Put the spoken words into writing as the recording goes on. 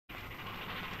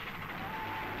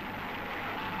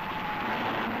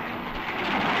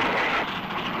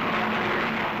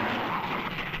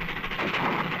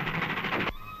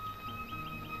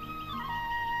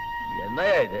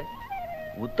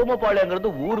உத்தமபாளையங்கிறது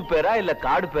ஊர் பேரா இல்ல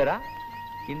காடு பேரா?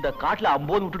 இந்த காட்டுல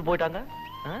 50 விட்டுட்டு போயிட்டாங்க.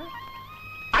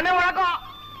 அண்ணே வணக்கம்.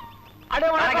 அண்ணே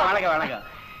வணக்கம். வணக்கம் வணக்கம்.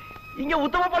 இங்க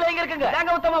உத்தமபாளையம் எங்க இருக்குங்க?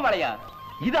 நாங்க உத்தமபாளையம்.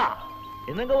 இதா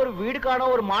என்னங்க ஒரு வீடு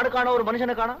காணோம், ஒரு மாடு காணோம், ஒரு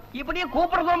மனுஷனை காணோம். இப்படியே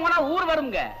கூப்பிட தூரம் போனா ஊர்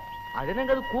வருங்க. அது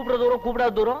என்னங்க அது கூப்பிட தூரம்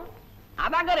கூப்பிடாத தூரம்?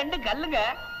 அதாங்க 2 கல்லுங்க.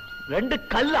 2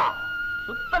 கல்லா?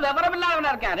 சுத்த விவரம்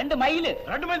இல்லாதவனா இருக்கேன். 2 மைல்.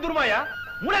 2 மைல் தூரமாயா?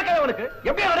 மூளைக்கவனுக்கு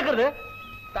எப்படி நடக்கிறது?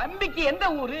 தம்பிக்கு எந்த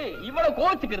ஊரு இவ்வளவு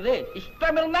கோச்சுக்கிறது?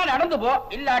 இஷ்டம் இருந்தா நடந்து போ,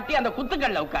 இல்லாட்டி அந்த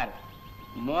குத்துக்கல்ல உட்காரு.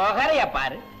 மொகரைய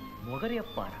பாரு. மொகரைய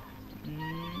பாரு.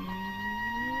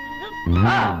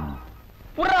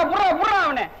 புறா புறா புறா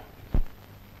அவனை.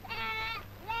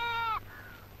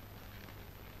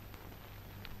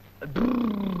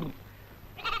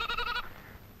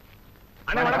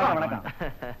 வணக்கம் வணக்கம்.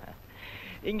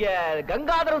 இங்க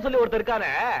கங்காதரன் சொல்லி ஒருத்தர்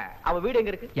இருக்கானே, அவன் வீடு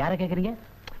எங்க இருக்கு? யார கேக்குறீங்க?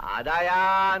 அதாயா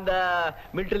அந்த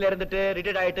மிலிட்டரியில இருந்துட்டு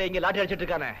ரிட்டையர்ட் ஆயிட்டு இங்க லாட்டி அடிச்சிட்டு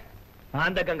இருக்கானே,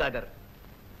 அந்த கங்காதர்.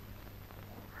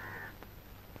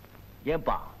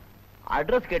 ஏன்பா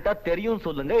அட்ரஸ் கேட்டா தெரியும்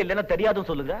சொல்லுங்க, இல்லன்னா தெரியாதும்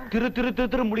சொல்லுங்க. திரு திரு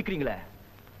திரு திரு முடிக்கிறீங்களே.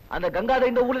 அந்த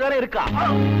கங்காதர் இந்த ஊர்ல தானே இருக்கா?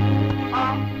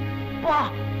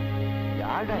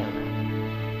 யாடா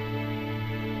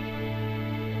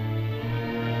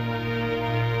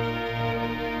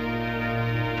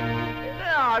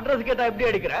அட்ரஸ் கேட்டா எப்படி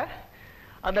அடிக்கிற?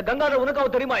 அந்த கங்காதர் உனக்கு அவ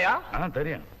தெரியுமாயா?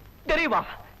 தெரியும். தெரியுமா?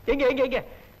 எங்க எங்க எங்க?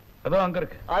 அதோ அங்க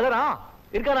இருக்கு. அதரா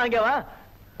இருக்கானா அங்க? அவன்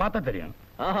பார்த்தா தெரியும்.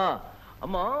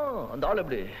 அம்மா அந்த ஆள்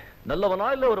எப்படி நல்லவனா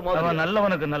இல்ல ஒரு மாதிரி? அவன்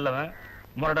நல்லவனுக்கு நல்லவன்,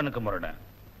 முரடனுக்கு முரடன்.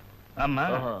 ஆமா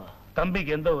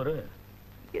தம்பிக்கு எந்த ஊரு?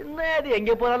 என்ன இது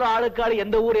எங்க போனாலும் ஆளுக்கு ஆளு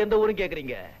எந்த ஊரு எந்த ஊரு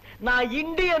கேக்குறீங்க? நான்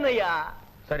இந்தியன் ஐயா.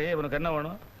 சரி உனக்கு என்ன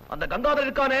வேணும்? அந்த கங்காதர்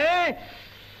இருக்கானே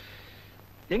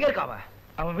எங்க இருக்காவ?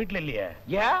 அவன் வீட்டுல இல்லையே.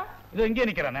 ஏன்? இது எங்கே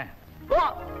நிக்கிறானே.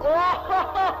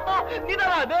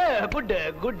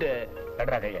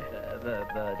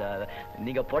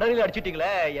 நீங்க புடவையில அடிச்சிட்டீங்களே,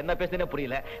 என்ன பேசுனே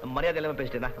புரியல. மரியாதை இல்லாம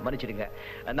பேசிட்டேன், மன்னிச்சிடுங்க.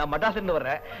 நான் மட்ராஸ்ல இருந்து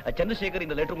வர்றேன். சந்திரசேகர்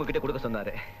இந்த லெட்டர் உங்ககிட்ட கொடுக்க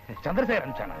சொன்னாரு. சந்திரசேகர்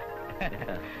அனுப்பிச்சானா?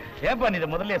 ஏப்பா நீ இதை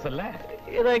முதல்ல சொல்ல.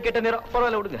 ஏதோ கேட்ட நேரம்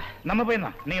பரவாயில்ல விடுங்க. நம்ம போய்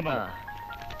தான் நீங்க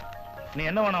நீ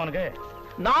என்ன வேணும் அவனுக்கு?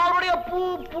 நான் அவருடைய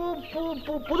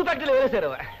புது ஃபேக்டரியில வேலை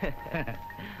செய்றவன்.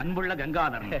 அன்புள்ள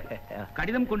கங்காதரன்,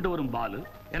 கடிதம் கொண்டு வரும் பாலு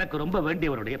எனக்கு ரொம்ப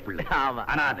வேண்டியவருடைய பிள்ளை.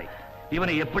 அனாதை.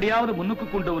 இவனை எப்படியாவது முன்னுக்கு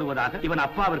கொண்டு வருவதாக இவன்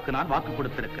அப்பாவிற்கு நான் வாக்கு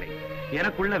கொடுத்திருக்கிறேன்.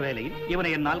 எனக்குள்ள வேலையில் இவனை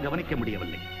என்னால் கவனிக்க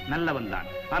முடியவில்லை. நல்லவன் தான்,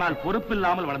 ஆனால்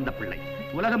பொறுப்பில்லாமல் வளர்ந்த பிள்ளை,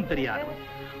 உலகம் தெரியாதவன்.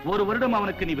 1 வருடம்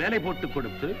அவனுக்கு நீ வேலை போட்டுக்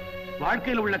கொடுத்து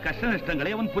வாழ்க்கையில் உள்ள கஷ்ட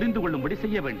நஷ்டங்களை அவன் புரிந்து கொள்ளும்படி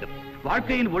செய்ய வேண்டும்.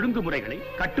 வாழ்க்கையின் ஒழுங்குமுறைகளை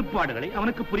கட்டுப்பாடுகளை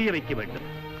அவனுக்கு புரிய வைக்க வேண்டும்.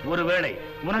 ஒருவேளை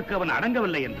உனக்கு அவன்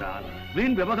அடங்கவில்லை என்றால்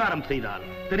வீண் விவகாரம் செய்தால்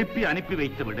திருப்பி அனுப்பி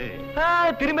வைத்து விடு.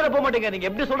 திரும்ப போக மாட்டேங்க. நீங்க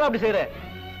எப்படி சொல்ற அப்படி செய்யற.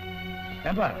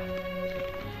 ஏப்பா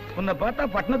உன்னை பார்த்தா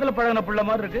பட்டணத்துல பழகின பிள்ளை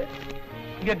மாதிரி இருக்கு.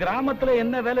 இங்க கிராமத்துல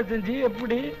என்ன வேலை செஞ்சு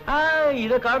எப்படி?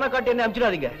 இத காரணம் காட்டி என்ன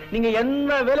அனுப்பிச்சிடாதீங்க. நீங்க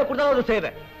என்ன வேலை கொடுத்தாலும் அதை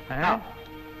செய்யறேன்.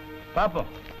 பாப்போம்,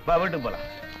 வா வீட்டுக்கு போலாம்.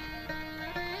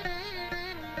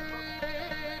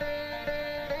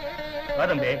 வா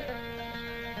தம்பி.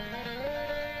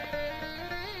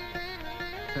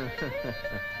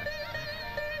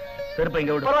 செருப்ப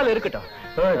இங்க விடு. பரவாயில்ல இருக்கட்டும்.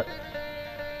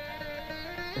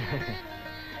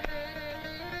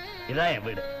 இதான் என்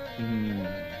வீடு.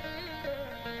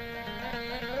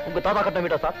 உங்க தாத்தா கட்ட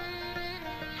வீடா சார்?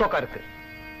 சோக்கா இருக்கு.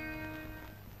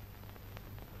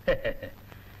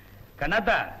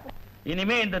 கண்ணாத்தா,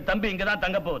 இனிமே இந்த தம்பி இங்கதான்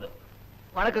தங்க போகுது.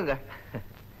 வணக்கங்க.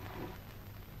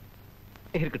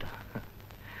 இருக்கட்டும்.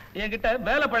 என்கிட்ட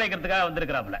வேலை பழகிறதுக்காக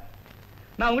வந்திருக்கிறாப்ல.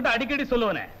 நான் உங்ககிட்ட அடிக்கடி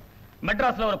சொல்லுவேனே,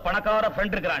 மெட்ராஸ்ல ஒரு பணக்கார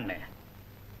ஃப்ரெண்ட் இருக்கிறான்னு.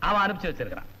 அவன் அனுப்பிச்சு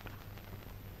வச்சிருக்கிறான்.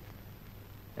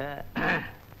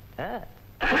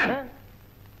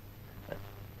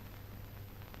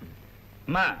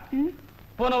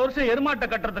 போன வருஷம் எருமாட்டை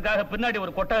கட்டுறதுக்காக பின்னாடி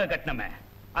ஒரு கொட்டகை கட்டினமே,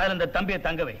 அதுல இந்த தம்பியை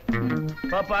தங்கவை.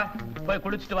 பாப்பா போய்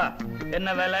குளிச்சுட்டு வா.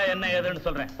 என்ன வேலை என்ன ஏதுன்னு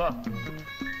சொல்றேன். போ.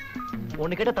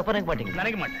 ஒண்ணு கேட்ட தப்பா நினைக்க மாட்டீங்க?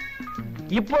 நினைக்க மாட்டேன்.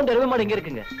 இப்போ இந்த எருமை மாடு எங்க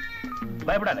இருக்குங்க?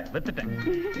 பயப்படாத, வித்துட்டேன்.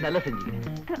 நல்லா செஞ்சீங்க.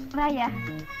 வாயா.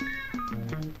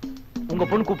 உங்க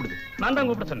பொண்ணு கூப்பிடுது. நான் தான்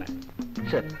கூப்பிட சொன்னேன்.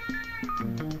 சரி.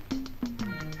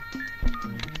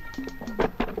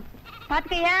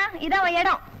 பாத்துக்கையா, இதான்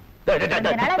இடம்.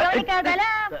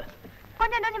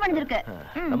 கொஞ்சம் நஞ்சு பண்ணிருக்கு.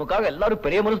 நமக்காக எல்லாரும்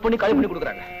பெரிய மனசு பண்ணி காலி பண்ணி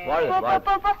கொடுக்குறாங்க.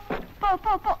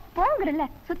 போங்கறல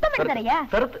சுத்தம் பண்ணி தரையா?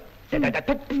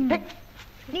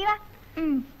 நீ வா.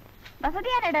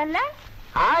 வசதியான இடம் இல்ல?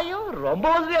 ஆயோ ரொம்ப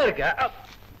வசதியா இருக்கு.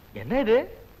 என்ன இது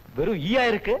வெறும் ஈயா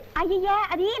இருக்கு? ஐயா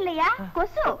அது இல்லையா,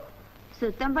 கொசு.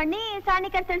 சுத்தம் பண்ணி சாணி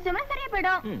கரைச்சோம்னா சரியா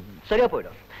போயிடும். சரியா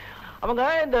போயிடும். அவங்க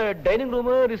இந்த டைனிங்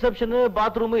ரூம், ரிசப்ஷன்,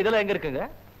 பாத்ரூம் இதெல்லாம் எங்க இருக்குங்க?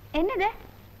 என்னது?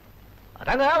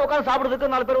 அதாங்க உட்காந்து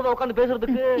சாப்பிடுறதுக்கு 4 பேர் உட்காந்து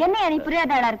பேசுறதுக்கு. என்ன நீ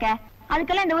புரியாதாடா இருக்க?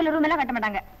 அதுக்கெல்லாம் இந்த ஊர்ல ரூம் எல்லாம் கட்ட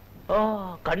மாட்டாங்க.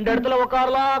 கண்ட இடத்துல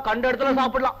உட்காரலாம், கண்ட இடத்துல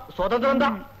சாப்பிடலாம், சுதந்திரம்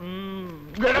தான்.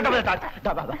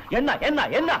 என்ன என்ன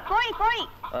என்ன கோழி கோழி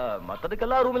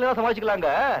மத்ததுக்கெல்லாம் ரூம்ல சமாளிச்சுக்கலாங்க.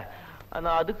 ஆனா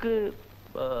அதுக்கு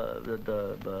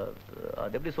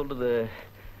அது எப்படி சொல்றது,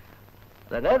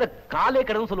 இந்த காலே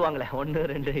கடவுன்னு சொல்லுவாங்களே 1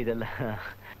 2 இதெல்லாம்.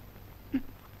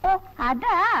 ஓ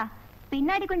அதா,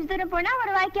 பின்னாடி கொஞ்சம் தூரம் போனா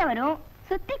ஒரு வாய்க்கா வரும்,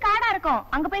 சுத்தி காடா இருக்கும்,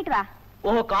 அங்க போயிட்டு வா. ஓ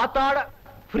காத்தாட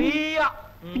ஃப்ரீயா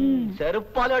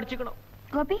செருப்பால அடிச்சுக்கணும்.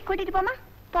 கோபி கூட்டிட்டு போமா?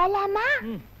 போலாமா?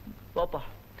 போப்பா.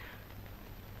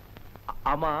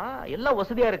 ஆமா எல்லாம்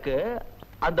வசதியா இருக்கு,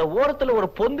 அந்த ஓரத்துல ஒரு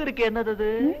பொந்து இருக்கு, என்னது?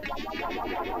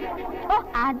 ஓ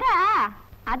அதா,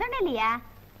 அதொன்னு இல்லையா?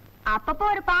 அப்பப்போ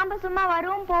ஒரு பாம்பு சும்மா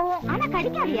வரும் போவும், ஆனா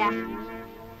கடிக்காதியா.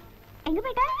 எங்க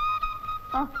போயிட்டா?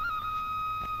 ஓ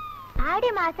ஆடி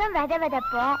மாசம் விதை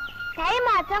விதைப்போம், தை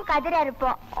மாசம் கதிர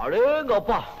இருப்போம்.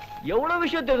 அடேங்கப்பா, எவ்வளவு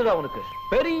விஷயம் தெரியுதா உனக்கு,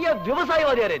 பெரிய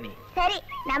விவசாயவாதியாரே நீ. சரி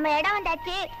நம்ம இடம்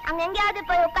வந்தாச்சு, அங்க எங்கயாவது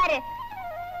போய் உட்காரு.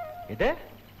 இது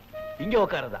இங்க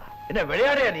உட்காருதா? என்ன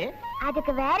விளையாடையா நீ?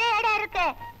 அதுக்கு வேற இடம் இருக்கு,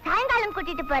 சாயங்காலம்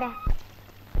கூட்டிட்டு போறேன்.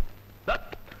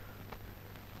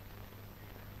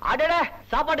 அடடே,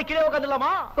 சாப்பாடு கீழே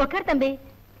உட்காந்துலாமா? உட்கார் தம்பி,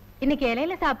 இன்னைக்கு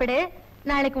இலையில சாப்பிடு,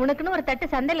 நாளைக்கு உனக்குன்னு ஒரு தட்டு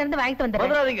சந்தையில இருந்து வாங்கிட்டு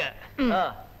வந்துடாதீங்க.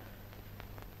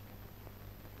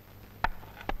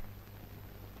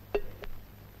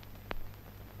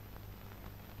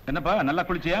 என்னப்பா நல்லா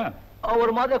குளிச்சியா?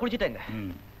 ஒரு மாதிரி குளிச்சிட்டேங்க.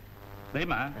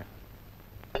 தெரியுமா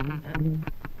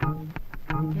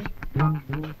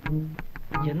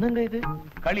என்னங்க இது?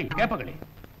 களி, கேப்ப களி.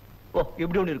 ஓ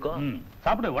இப்படி ஒண்ணு இருக்கும்.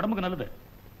 சாப்பிடு, உடம்புக்கு நல்லது.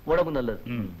 உடம்பு நல்லது.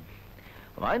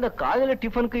 இந்த காலையில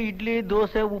டிஃபனுக்கு இட்லி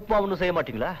தோசை உப்புமா ஒண்ணும் செய்ய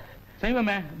மாட்டீங்களா?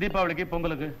 செய்வோமே, தீபாவளிக்கு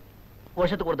பொங்கலுக்கு.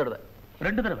 வருஷத்துக்கு ஒரு தடவை?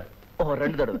 2 தடவை. ஓ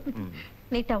 2 தடவை.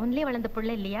 நீ டவுன்லயே வளர்ந்த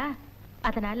புள்ள இல்லையா,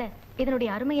 அதனால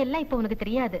இதனுடைய அருமை எல்லாம் இப்ப உனக்கு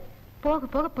தெரியாது, போக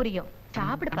போக புரியும்.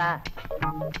 சாப்பிடுப்பா.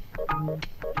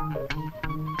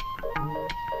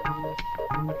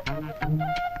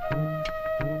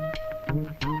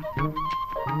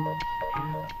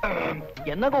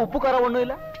 என்னங்க உப்பு காரம் ஒண்ணும்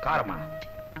இல்ல? காரமா?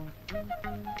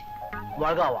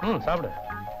 வழகாவா? சாப்பிடு.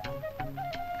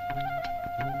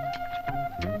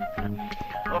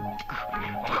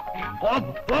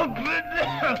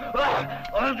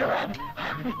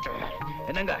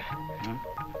 என்னங்க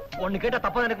ஒண்ணு கேட்டா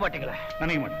தப்பா நினைக்க மாட்டீங்களா?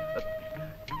 நினைக்க மாட்டேன்.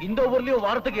 இந்த ஊர்லயும்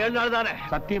வாரத்துக்கு 7 நாள் தானே?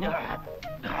 சத்தியமா?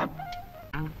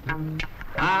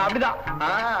 அப்படிதான்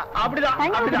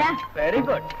அப்படிதான். Very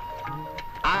good.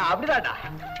 அப்படிதான்டா.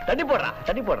 தண்ணி போடுறா.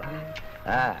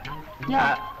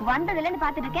 வந்ததுல இருந்து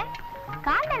பாத்துட்டு இருக்கேன்,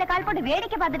 கால் மேல கால் போட்டு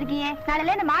வேடிக்கை பாத்துட்டு இருக்கியே.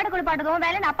 நாளைல இருந்து மாடு குளிப்பாட்டுதும்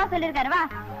வேலைன்னு அப்பா சொல்லிருக்காரு. வா.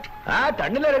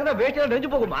 தண்ணில இருந்தா வேஸ்ட்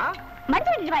நெஞ்சு போகுமா?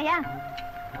 மடிச்சு விட்டுட்டு வாயா.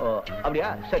 ஓ அப்படியா?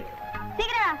 சரி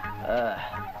சீக்கிரம்.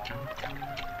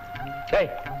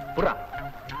 டேய் புறா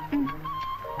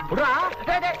புறா.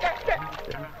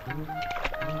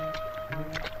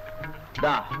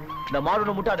 டா இந்த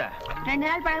மாடு முட்டாத. 2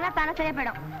 நாள் பழகுனா தானே சரியா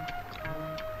போயிடும்.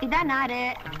 இதான் நாரு,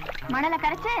 மணல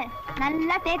கரைச்சு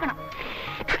நல்லா தேய்க்கணும்.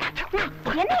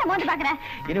 என்ன மோந்து பாக்குற?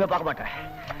 இனிமே பார்க்க மாட்டேன்.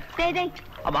 சரி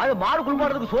மாடு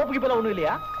குளிப்பாடுறதுக்கு சோப்புக்கு பேல ஒண்ணும்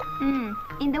இல்லையா?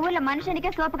 இந்த ஊர்ல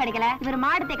மனுஷனுக்கே சோப்பு கிடைக்கல, இவர்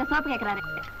மாடு தேய்க்க சோப்பு கேக்குறாரு.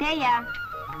 தேயா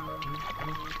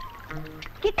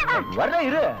கிட்ட வா. வர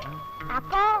இரு.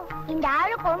 அப்போ இந்த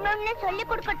ஆளு கொண்டு சொல்லி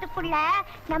கொடுக்கறதுக்குள்ள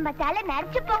நம்ம தலை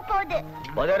நரைச்சு போகுது.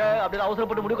 பதற அப்படி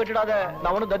அவசரப்பட்டு முடிவு கட்டிடாத.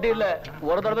 நான் ஒண்ணும் தட்டி இல்ல,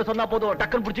 ஒரு தடவை சொன்னா போதும்,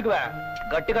 டக்குன்னு பிடிச்சுக்குவேன்.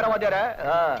 கட்டிக்கார வாத்தியார.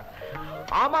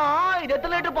 ஆமா இது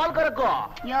எத்தனை லிட்டர் பால் கறக்கும்?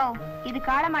 யோ இது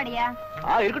காளமாடியா?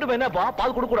 இருக்கட்டும், என்னப்பா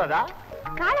பால் கொடுக்க கூடாதா?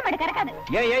 காளமாடு கறக்காது.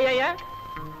 ஏன்?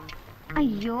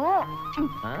 ஐயோ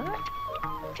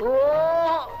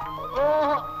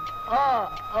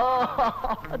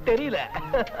தெரியல.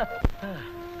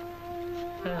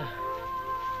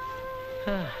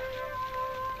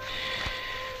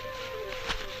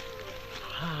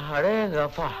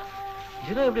 அடேங்கப்பா,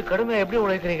 இன்னும் எப்படி கடுமையா எப்படி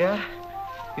உழைக்கிறீங்க?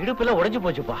 இடுப்புல உடைஞ்சு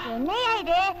போச்சுப்பா. என்னையா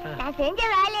இது? நான் செஞ்ச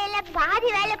வேலையில பாதி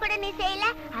வேலை கூட நீ செய்யல,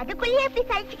 அதுக்குள்ளே எப்படி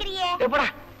சலிச்சுக்கிறியே? எப்படா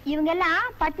இவங்க எல்லாம்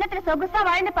பட்டணத்துல சொகுசா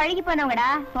வாழ்ந்து பழகி போனவங்கடா,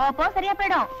 போ சரியா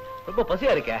போயிடும். ரொம்ப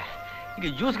பசியா இருக்க, இங்க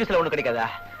ஜூஸ் கிஸ்ல ஒண்ணு கிடைக்காதா?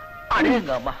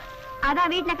 அடேங்க அம்மா.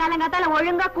 அதான் வீட்டுல காலங்காத்தால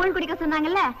ஒழுங்கா கூழ் குடிக்க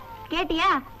சொன்னாங்கல்ல, கேட்டியா?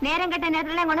 நேரம் கட்ட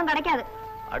நேரத்துல ஒண்ணும் கிடைக்காது.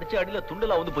 அடிச்சு அடியில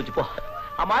துண்டுல வந்து போச்சு போ.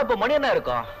 ஆமா இப்ப மணி என்ன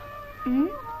இருக்கும்?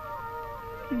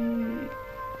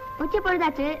 உச்சி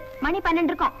பொழுதாச்சு, மணி 12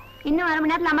 இருக்கும். இன்னும் 1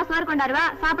 மணி நேரத்துல அம்மா சோறு கொண்டாருவா,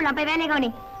 சாப்பிடலாம். போய் வேலையை கவனி.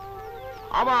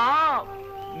 ஆமா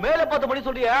மேல 10 மணி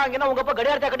சொல்றியா? அங்க உங்க அப்பா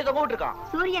கடியாரத்தை கட்டி தொங்க விட்டுருக்கான்.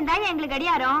 சூரியன் தான் எங்களுக்கு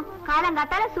கடியாரம்.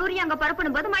 காலங்காத்தால சூரியன் அங்க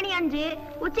புறப்படும் போது மணி 5,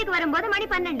 உச்சிக்கு வரும்போது மணி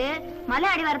 12, மலை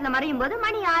அடிவாரத்துல மறையும் போது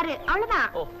மணி 6. அவ்வளவுதான்.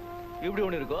 இப்படி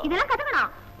ஒண்ணு இருக்கும். இதெல்லாம்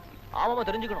கத்துக்கணும். ஆமாமா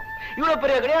தெரிஞ்சுக்கணும். இவ்வளவு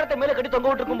பெரிய கடியாரத்தை மேல கட்டி தொங்க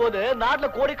விட்டு இருக்கும் போது நாட்டுல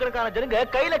கோடிக்கணக்கான ஜனங்க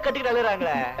கையில கட்டிக்கிட்டு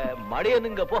அழுறாங்களே.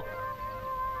 மடியனுங்க போ.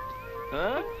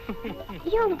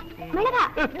 ஐயோ மிளகா.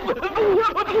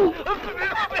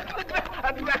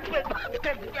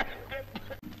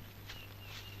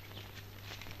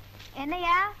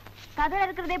 என்னையா கதவுல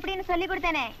இருக்கிறது எப்படின்னு சொல்லி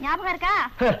கொடுத்தேனே ஞாபகம் இருக்கா?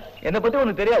 என்ன பத்தி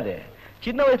உனக்கு தெரியாது.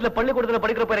 சின்ன வயசுல பள்ளிக்கூடத்துல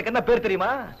படிக்கிற பேருக்கு என்ன பேர்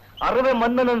தெரியுமா? அறவே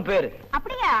மன்னன் பேரு.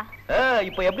 அப்படியா?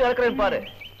 இப்ப எப்படி இருக்கிறேன்னு பாரு.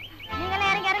 நீங்களே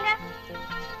இறங்க இறங்க.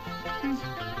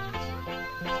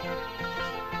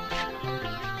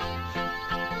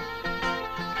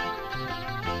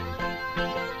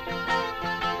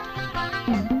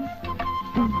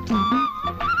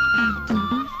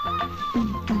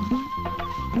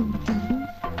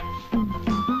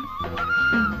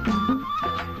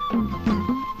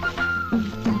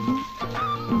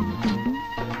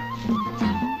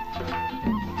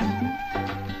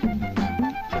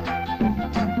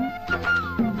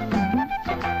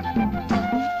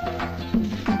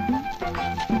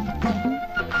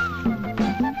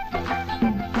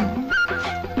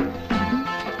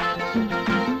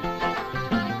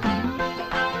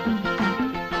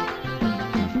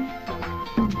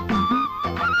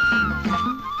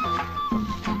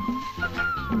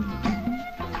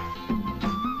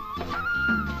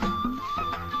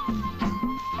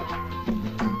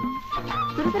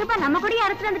 நம்ம கூட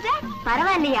அரைச்சு வந்துட்ட.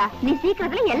 பரவாயில்லையா, நீ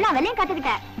சீக்கிரத்துல எல்லா வேலையும்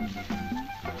கத்துக்கிட்ட.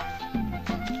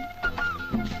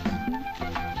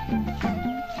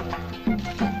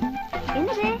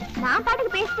 என்னது நான்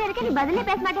பாட்டுக்கு பேசிட்டே இருக்கேன், நீ பதிலே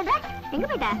பேச மாட்டேன்ற. எங்க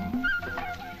போயிட்ட?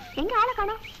 எங்க ஆளை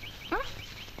காணோம்?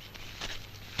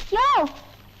 யோ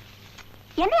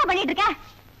என்னையா பண்ணிட்டு இருக்க?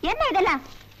 என்ன இதெல்லாம்?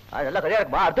 அதெல்லாம் கரையா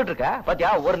இருக்குமா? அறுத்துட்டு இருக்க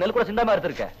பாத்தியா? ஒரு நெல் கூட சிந்தாம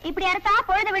அறுத்துருக்க. இப்படி அறுத்தா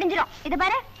பொழுது விடிஞ்சிரும். இது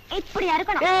பாரு, இப்படி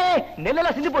அறுக்கணும்.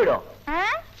 நெல்லெல்லாம் சிந்தி போயிடும்.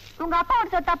 உங்க அப்பா ஒரு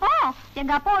சொத்தா போ,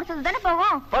 எங்க அப்பா ஒரு சொத்து தானே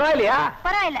போகும். பரவாயில்லையா?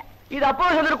 பரவாயில்ல. இது அப்பா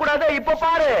சொல்லிட கூடாது. இப்ப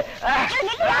பாரு.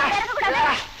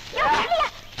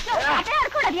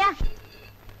 கூடாதியா?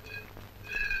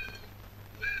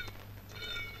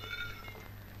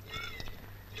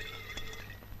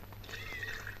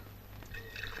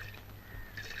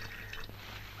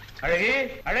 அழகி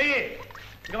அழகி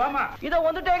இங்க வாமா. இத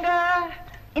வந்துட்டேங்க.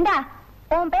 இந்தா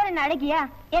உன் பேர் என்ன? அழகியா?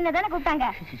 என்னதானே கூப்பிட்டாங்க.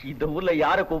 இந்த ஊர்ல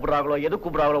யார கூப்பிடுறாங்களோ எது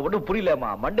கூப்பிடுறாங்களோ ஒன்னும் புரியலமா.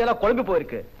 மண்டையெல்லாம் குழம்பி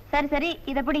போயிருக்கு. சரி சரி,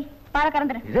 இத புடி, பால்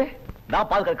கறந்துரு. இது நான்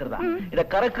பால் கறக்குறதா? இத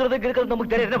கறக்குறது இருக்கிறது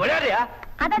நமக்கு தெரியாது. விளையாடுறியா?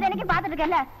 அதான் எனக்கு பாத்துட்டு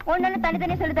இருக்கல. ஒண்ணு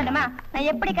தனித்தனி சொல்லி தரணுமா? நான்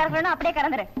எப்படி கறக்கணும் அப்படியே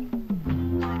கறந்துரு.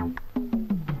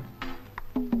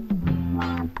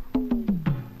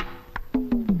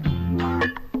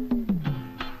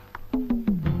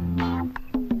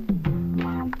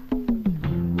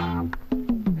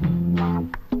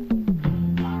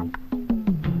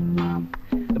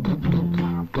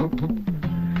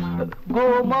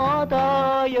 கோமாதா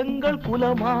எங்கள்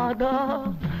குலமாதா.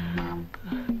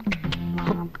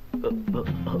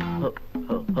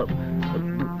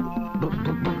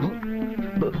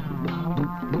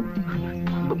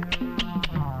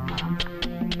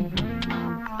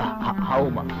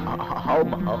 ஹவுமா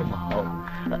ஹவுமா ஹவுமா ஹவுமா.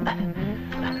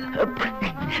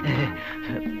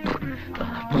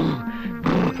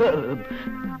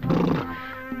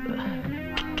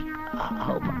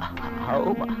 Homa,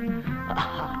 homa,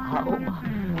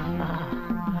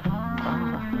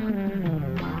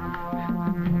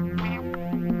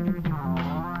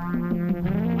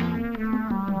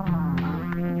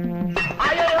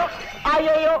 ஐயோ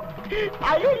ஐயோ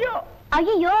ஐயோ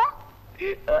ஐயோ.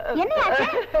 என்ன ஆச்சு?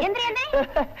 எந்திரி எந்திரி.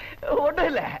 ஒண்ணும்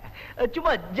இல்ல,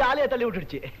 சும்மா ஜாலியா தள்ளி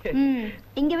விட்டுடுச்சு.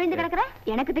 இங்க விழுந்து கிடக்குற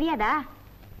எனக்கு தெரியாதா?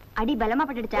 அடி பலமா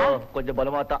பட்டுடுச்சா? கொஞ்சம்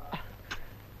பலமா தான்.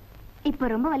 இப்ப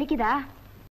ரொம்ப வலிக்குதா?